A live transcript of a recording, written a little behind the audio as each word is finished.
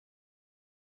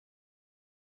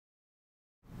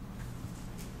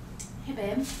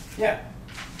Hey, babe. Yeah.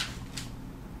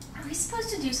 Are we supposed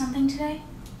to do something today?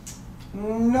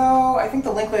 No, I think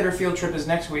the Linklater field trip is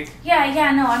next week.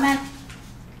 Yeah, no, I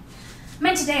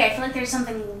meant today. I feel like there's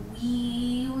something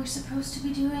we were supposed to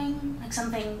be doing. Like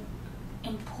something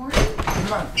important.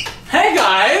 Come on. Hey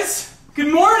guys!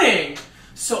 Good morning!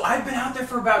 So I've been out there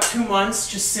for about 2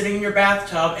 months, just sitting in your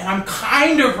bathtub, and I'm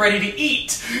kind of ready to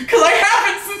eat. Because I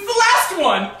haven't since the last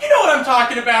one! You know what I'm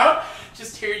talking about!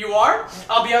 Just here you are.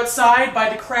 I'll be outside by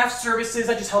the craft services.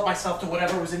 I just helped myself to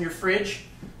whatever was in your fridge.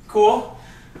 Cool?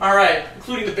 Alright,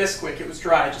 including the Bisquick. It was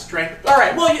dry, I just drank it.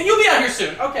 Alright, well, you'll be out here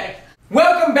soon. Okay.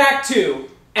 Welcome back to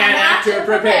An Actor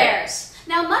Prepares.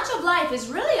 Now, much of life is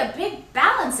really a big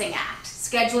balancing act.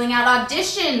 Scheduling out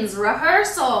auditions,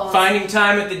 rehearsals. Finding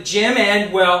time at the gym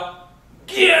and, well,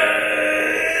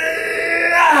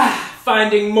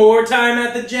 finding more time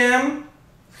at the gym.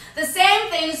 The same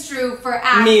thing's true for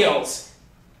acting. Meals.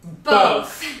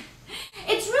 Both.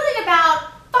 It's really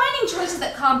about finding choices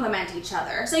that complement each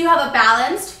other. So you have a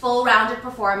balanced, full-rounded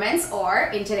performance, or,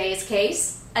 in today's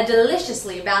case, a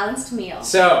deliciously balanced meal.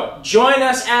 So, join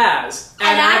us as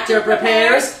An Actor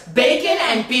Prepares Bacon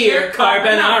and Beer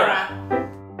Carbonara.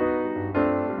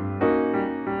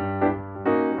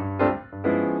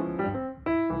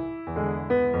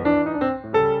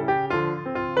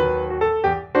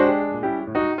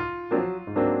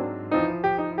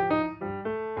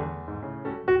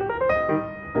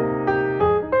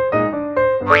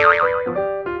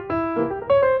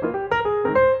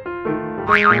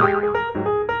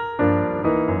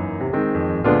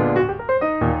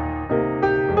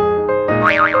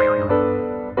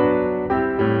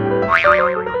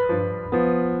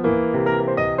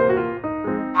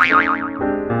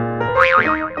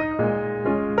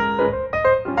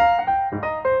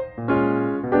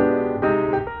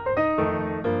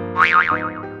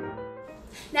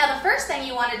 Now, the first thing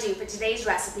you want to do for today's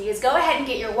recipe is go ahead and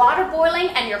get your water boiling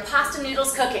and your pasta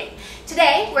noodles cooking.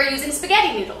 Today, we're using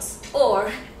spaghetti noodles,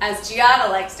 or, as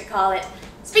Gianna likes to call it,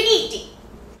 spaghetti.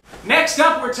 Next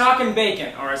up, we're talking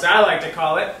bacon, or as I like to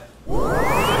call it,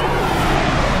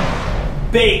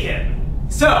 bacon.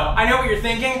 So, I know what you're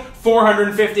thinking,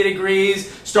 450 degrees,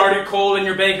 start it cold and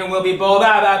your bacon will be bold,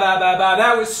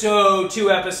 That was so 2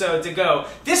 episodes ago.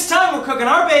 This time we're cooking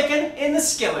our bacon in the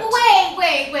skillet.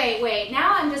 Wait,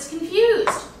 now I'm just confused.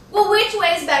 Well, which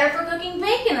way is better for cooking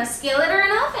bacon, a skillet or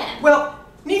an oven? Well,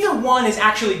 neither one is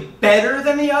actually better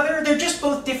than the other, they're just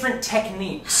both different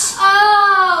techniques.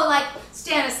 Oh, like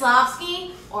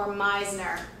Stanislavski or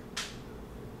Meisner.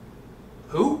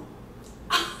 Who?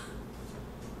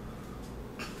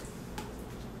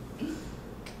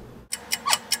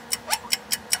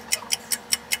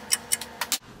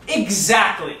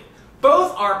 Exactly.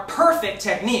 Both are perfect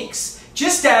techniques,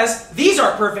 just as these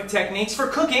are perfect techniques for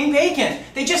cooking bacon.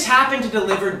 They just happen to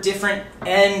deliver different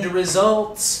end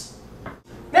results.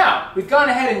 Now, we've gone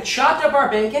ahead and chopped up our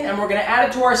bacon and we're going to add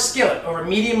it to our skillet over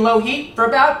medium-low heat for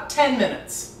about 10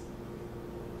 minutes.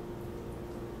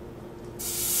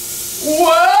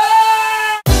 Whoa!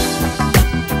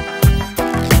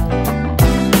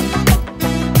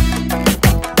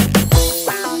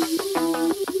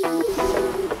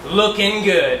 Looking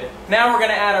good. Now we're going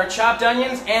to add our chopped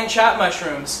onions and chopped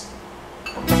mushrooms.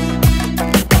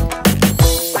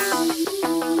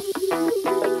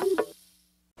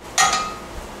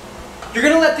 You're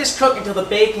going to let this cook until the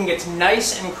bacon gets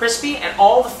nice and crispy and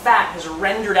all the fat has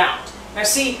rendered out. Now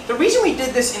see, the reason we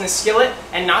did this in the skillet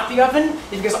and not the oven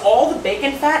is because all the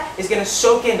bacon fat is going to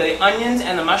soak into the onions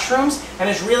and the mushrooms and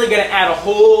is really going to add a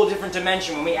whole different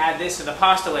dimension when we add this to the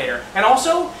pasta later. And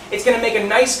also, it's going to make a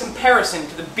nice comparison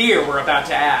to the beer we're about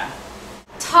to add.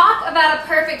 Talk about a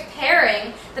perfect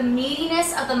pairing. The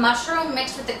meatiness of the mushroom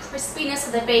mixed with the crispiness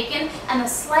of the bacon and the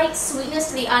slight sweetness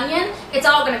to the onion, it's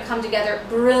all going to come together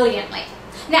brilliantly.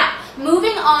 Now,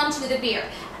 moving on to the beer.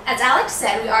 As Alex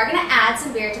said, we are going to add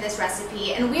some beer to this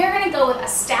recipe, and we are going to go with a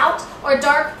stout or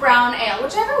dark brown ale,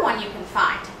 whichever one you can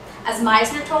find. As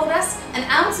Meisner told us, an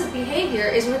ounce of behavior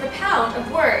is worth a pound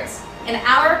of words. In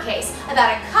our case,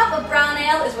 about a cup of brown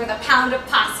ale is worth a pound of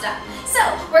pasta. So,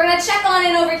 we're going to check on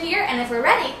in over here, and if we're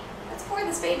ready, let's pour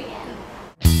this baby in.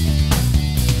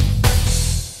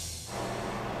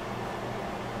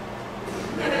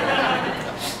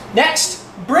 Next,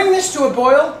 bring this to a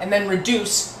boil and then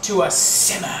reduce to a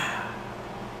simmer.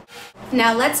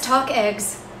 Now let's talk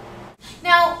eggs.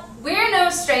 Now, we're no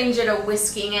stranger to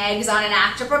whisking eggs on An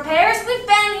Actor Prepares. We've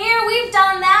been here, we've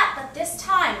done that, but this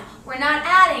time we're not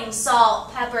adding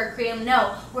salt, pepper, cream,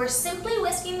 no. We're simply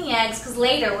whisking the eggs because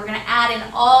later we're going to add in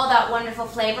all that wonderful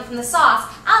flavor from the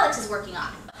sauce Alex is working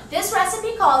on. This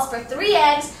recipe calls for 3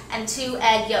 eggs and 2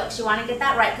 egg yolks. You want to get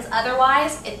that right because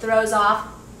otherwise it throws off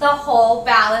the whole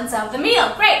balance of the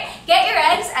meal. Great. Get your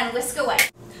eggs and whisk away.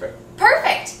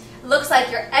 Perfect. Looks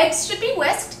like your eggs should be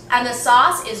whisked and the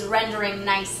sauce is rendering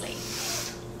nicely.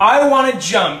 I want to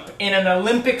jump in an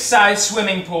Olympic-sized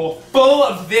swimming pool full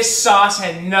of this sauce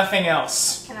and nothing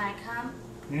else. Can I come?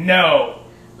 No.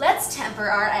 Let's temper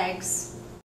our eggs.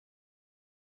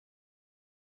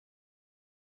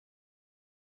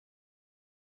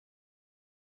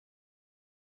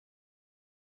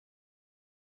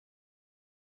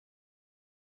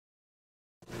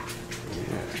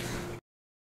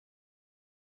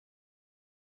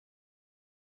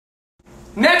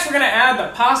 Next, we're going to add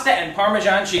the pasta and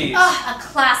Parmesan cheese. Ah, a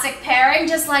classic pairing,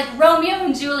 just like Romeo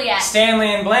and Juliet. Stanley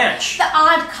and Blanche. The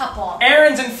Odd Couple.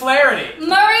 Aarons and Flaherty.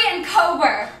 Murray and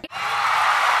Cober.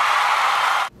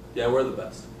 Yeah, we're the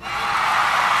best.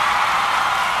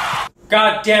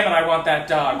 God damn it, I want that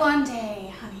dog. One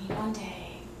day, honey, one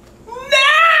day.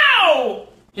 Now!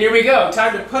 Here we go,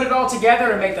 time to put it all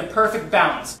together and make the perfect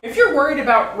balance. If you're worried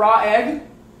about raw egg,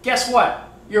 guess what?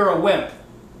 You're a wimp.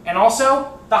 And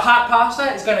also, the hot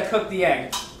pasta is going to cook the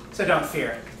egg, so don't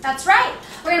fear. That's right.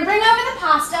 We're going to bring over the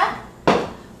pasta.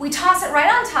 We toss it right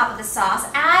on top of the sauce,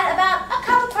 add about a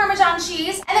cup of Parmesan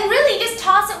cheese, and then really just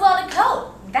toss it well to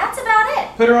coat. That's about it.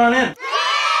 Put her on in.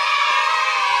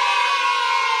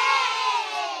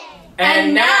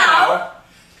 And now,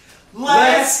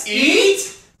 Let's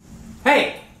eat!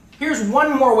 Hey, here's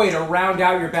one more way to round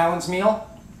out your balanced meal.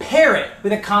 Pair it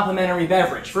with a complimentary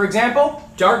beverage. For example,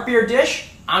 dark beer dish,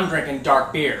 I'm drinking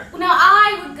dark beer. Now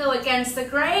I would go against the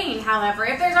grain, however.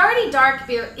 If there's already dark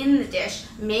beer in the dish,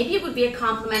 maybe it would be a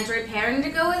complimentary pairing to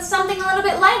go with something a little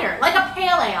bit lighter, like a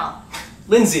pale ale.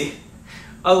 Lindsay,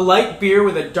 a light beer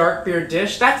with a dark beer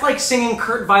dish? That's like singing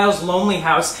Kurt Weill's Lonely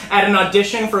House at an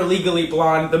audition for Legally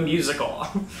Blonde, the musical.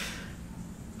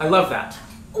 I love that.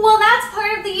 Well, that's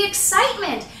part of the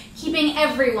excitement, keeping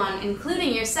everyone,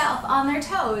 including yourself, on their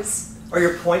toes. Or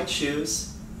your point shoes.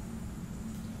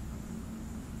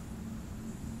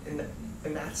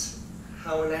 And that's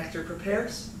how an actor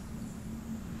prepares?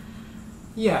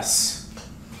 Yes.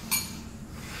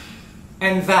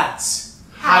 And that's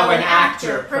how an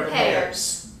actor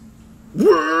prepares.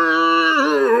 Well,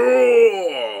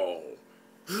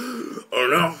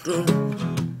 an actor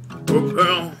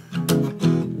prepare.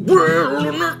 Well,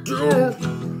 an actor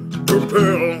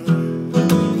prepare.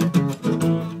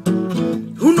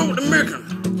 Who know what they're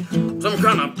making? Some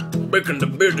kind of bacon to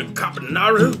build the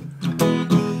carbonara.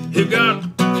 He got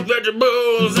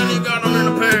vegetables and he got them in a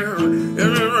pan. And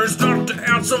then I started to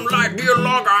add some light beer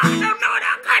lager. I don't know what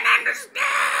I can understand.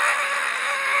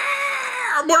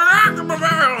 But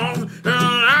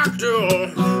an actor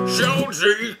should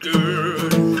take it.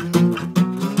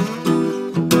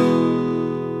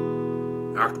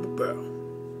 Actor prepare.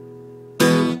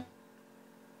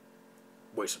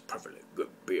 Waste of perfectly good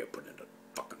beer put into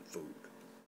fucking food.